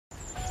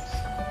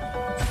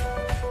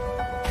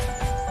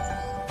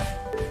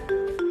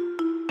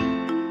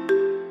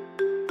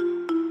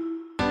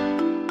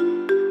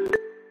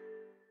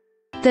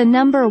The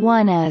number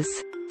 1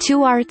 is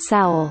Tooarts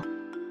Owl.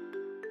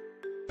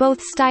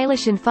 Both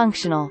stylish and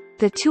functional,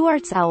 the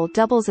Tooarts Owl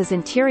doubles as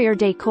interior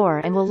decor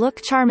and will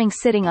look charming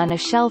sitting on a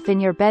shelf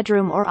in your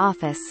bedroom or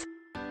office.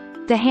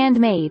 The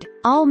handmade,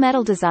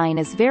 all-metal design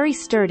is very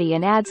sturdy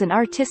and adds an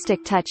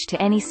artistic touch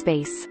to any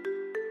space.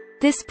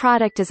 This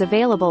product is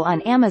available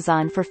on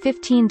Amazon for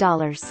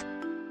 $15.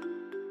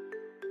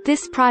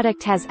 This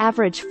product has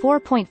average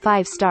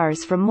 4.5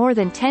 stars from more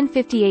than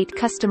 1058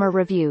 customer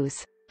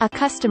reviews. A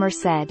customer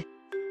said,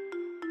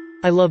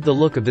 "I love the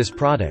look of this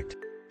product.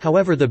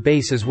 However, the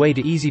base is way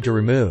too easy to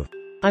remove.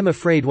 I'm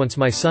afraid once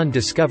my son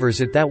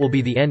discovers it that will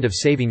be the end of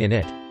saving in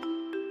it.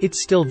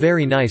 It's still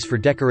very nice for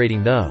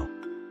decorating though."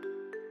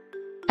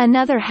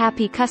 Another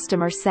happy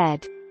customer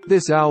said,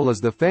 "This owl is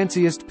the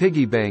fanciest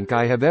piggy bank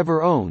I have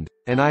ever owned,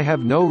 and I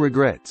have no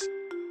regrets.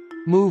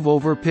 Move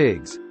over,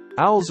 pigs.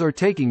 Owls are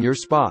taking your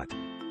spot.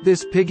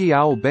 This piggy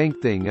owl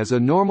bank thing is a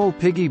normal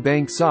piggy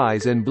bank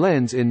size and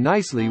blends in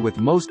nicely with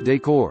most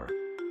decor.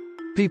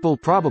 People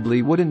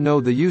probably wouldn't know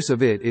the use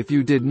of it if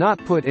you did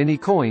not put any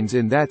coins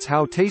in. That's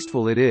how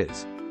tasteful it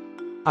is.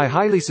 I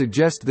highly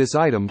suggest this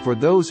item for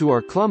those who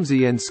are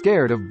clumsy and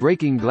scared of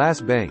breaking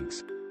glass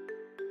banks."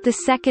 The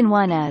second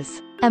one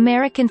is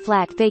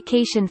Americanflat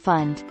Vacation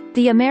Fund.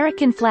 The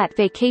Americanflat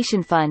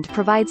Vacation Fund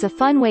provides a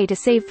fun way to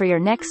save for your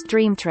next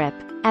dream trip,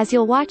 as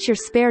you'll watch your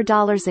spare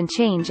dollars and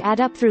change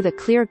add up through the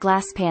clear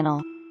glass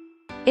panel.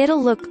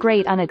 It'll look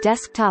great on a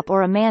desktop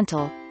or a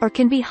mantle, or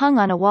can be hung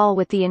on a wall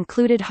with the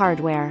included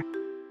hardware.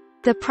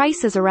 The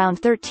price is around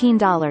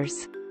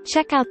 $13.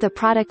 Check out the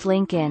product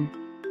link in.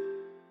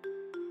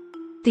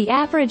 The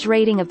average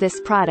rating of this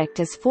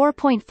product is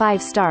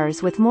 4.5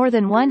 stars with more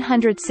than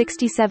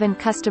 167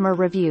 customer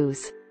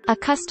reviews. A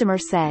customer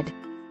said,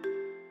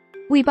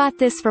 "We bought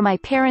this for my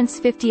parents'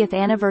 50th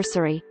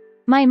anniversary.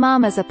 My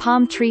mom is a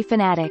palm tree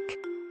fanatic.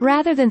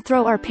 Rather than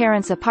throw our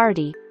parents a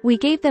party, we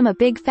gave them a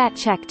big fat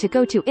check to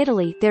go to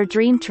Italy, their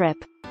dream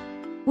trip.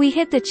 We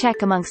hid the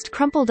check amongst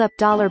crumpled up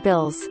dollar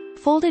bills,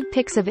 folded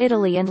pics of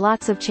Italy and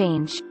lots of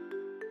change.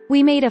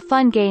 We made a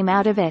fun game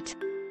out of it."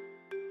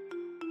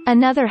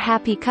 Another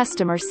happy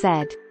customer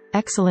said,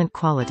 "Excellent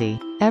quality.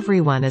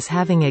 Everyone is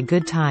having a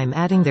good time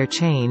adding their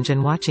change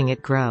and watching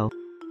it grow.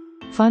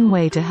 Fun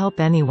way to help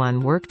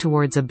anyone work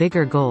towards a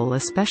bigger goal,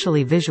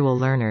 especially visual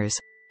learners."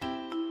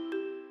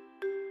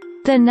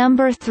 The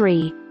number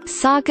 3,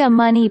 Saaga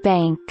Money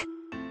Bank.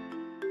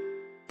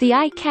 The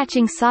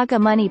eye-catching Saaga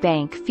Money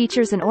Bank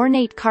features an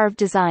ornate carved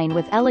design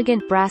with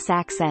elegant brass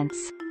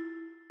accents.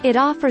 It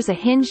offers a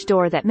hinged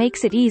door that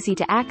makes it easy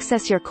to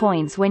access your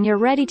coins when you're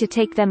ready to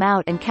take them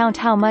out and count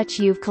how much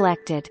you've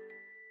collected.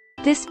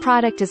 This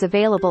product is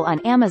available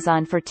on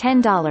Amazon for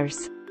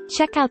 $10.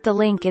 Check out the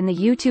link in the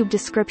YouTube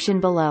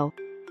description below.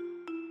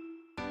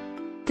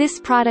 This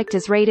product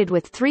is rated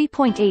with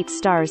 3.8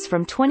 stars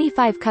from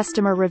 25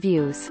 customer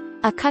reviews.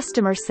 A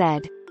customer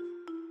said,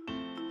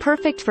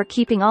 "Perfect for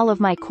keeping all of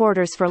my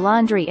quarters for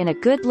laundry in a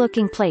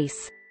good-looking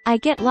place. I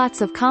get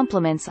lots of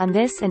compliments on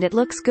this and it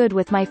looks good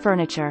with my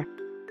furniture.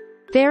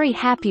 Very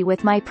happy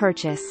with my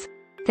purchase.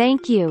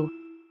 Thank you."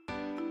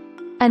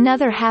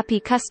 Another happy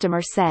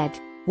customer said,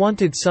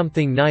 "Wanted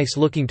something nice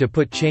looking to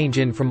put change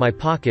in from my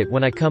pocket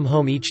when I come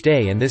home each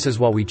day, and this is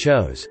what we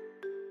chose.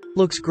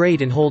 Looks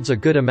great and holds a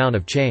good amount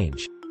of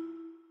change."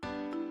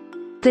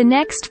 The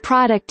next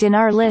product in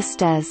our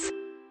list is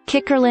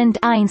Kikkerland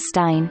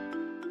Einstein.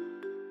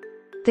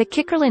 The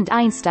Kikkerland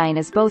Einstein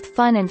is both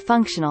fun and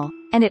functional,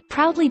 and it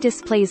proudly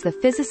displays the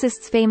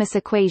physicist's famous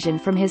equation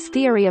from his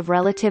theory of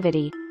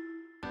relativity.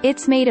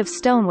 It's made of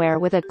stoneware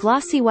with a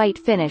glossy white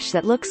finish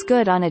that looks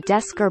good on a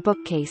desk or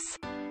bookcase.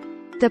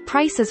 The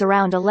price is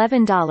around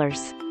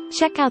 $11.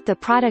 Check out the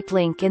product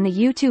link in the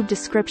YouTube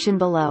description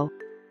below.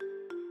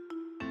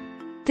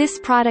 This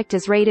product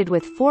is rated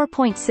with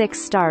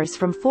 4.6 stars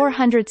from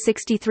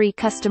 463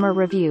 customer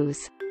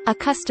reviews. A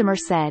customer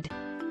said,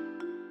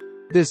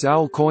 "This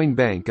owl coin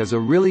bank is a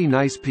really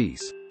nice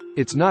piece.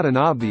 It's not an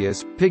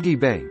obvious piggy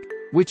bank,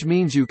 which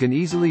means you can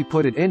easily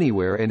put it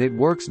anywhere and it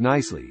works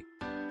nicely.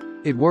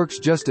 It works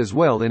just as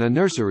well in a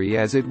nursery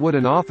as it would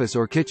an office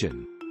or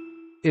kitchen.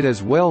 It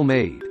is well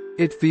made.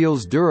 It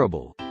feels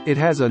durable. It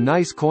has a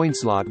nice coin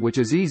slot which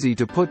is easy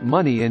to put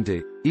money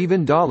into,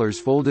 even dollars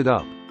folded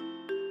up.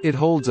 It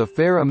holds a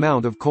fair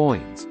amount of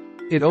coins.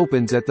 It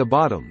opens at the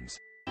bottoms.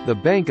 The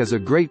bank is a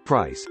great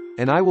price,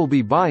 and I will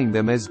be buying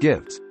them as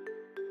gifts."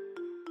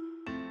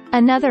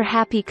 Another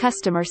happy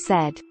customer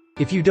said,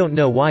 "If you don't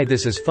know why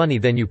this is funny,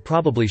 then you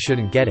probably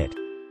shouldn't get it."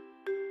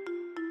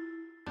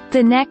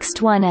 The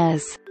next one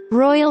is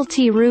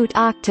Royalty Root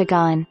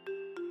Octagon.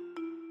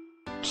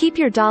 Keep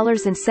your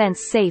dollars and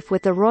cents safe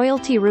with the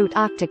Royalty Root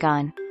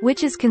Octagon,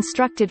 which is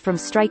constructed from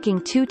striking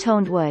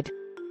two-toned wood.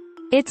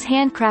 It's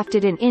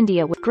handcrafted in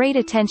India with great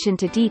attention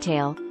to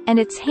detail, and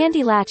its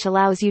handy latch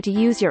allows you to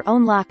use your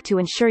own lock to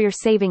ensure your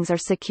savings are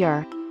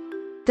secure.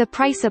 The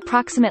price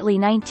approximately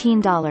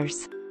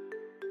 $19.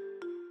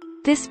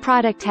 This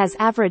product has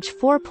average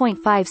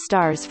 4.5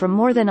 stars from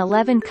more than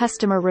 11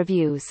 customer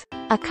reviews.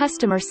 A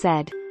customer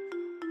said,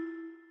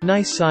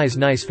 Nice size,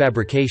 nice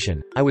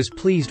fabrication. I was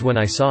pleased when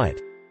I saw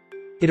it.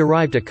 It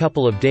arrived a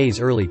couple of days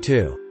early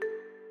too.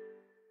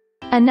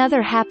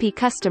 Another happy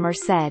customer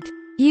said,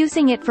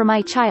 "Using it for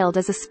my child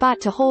as a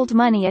spot to hold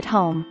money at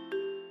home.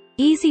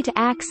 Easy to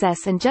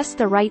access and just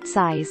the right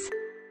size."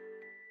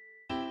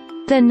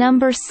 The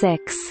number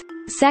 6.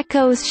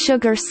 Zeckos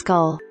Sugar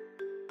Skull.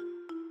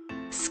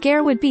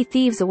 Scare would-be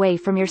thieves away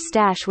from your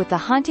stash with the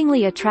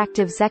hauntingly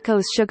attractive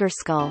Zeckos Sugar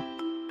Skull.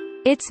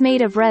 It's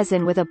made of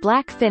resin with a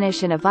black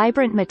finish and a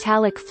vibrant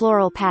metallic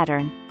floral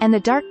pattern, and the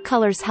dark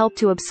colors help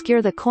to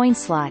obscure the coin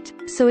slot,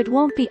 so it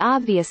won't be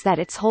obvious that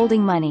it's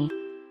holding money.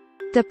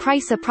 The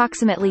price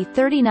approximately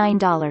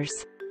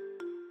 $39.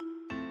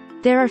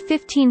 There are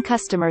 15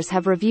 customers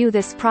have reviewed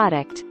this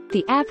product.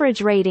 The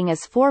average rating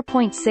is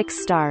 4.6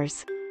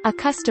 stars. A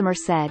customer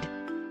said,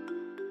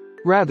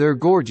 "Rather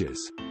gorgeous.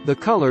 The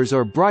colors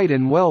are bright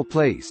and well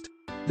placed.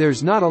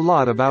 There's not a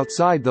lot of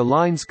outside the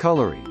lines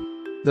coloring.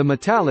 The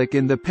metallic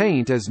in the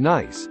paint is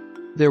nice.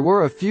 There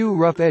were a few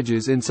rough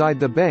edges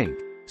inside the bank,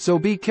 so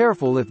be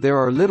careful if there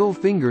are little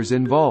fingers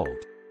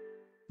involved.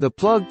 The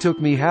plug took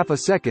me half a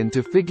second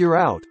to figure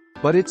out,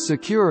 but it's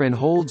secure and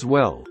holds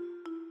well.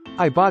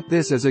 I bought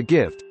this as a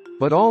gift,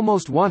 but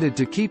almost wanted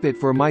to keep it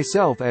for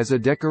myself as a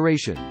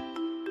decoration."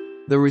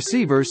 The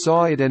receiver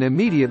saw it and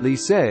immediately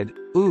said,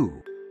 "Ooh,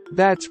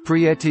 that's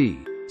pretty."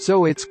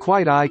 So it's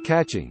quite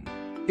eye-catching.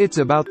 It's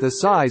about the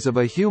size of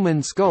a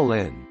human skull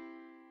and...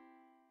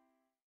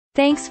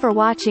 Thanks for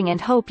watching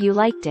and hope you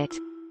liked it.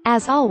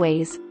 As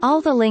always,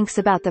 all the links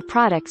about the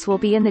products will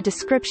be in the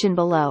description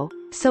below,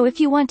 so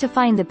if you want to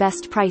find the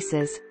best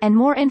prices, and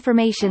more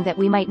information that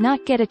we might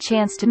not get a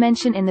chance to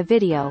mention in the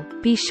video,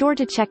 be sure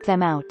to check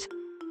them out.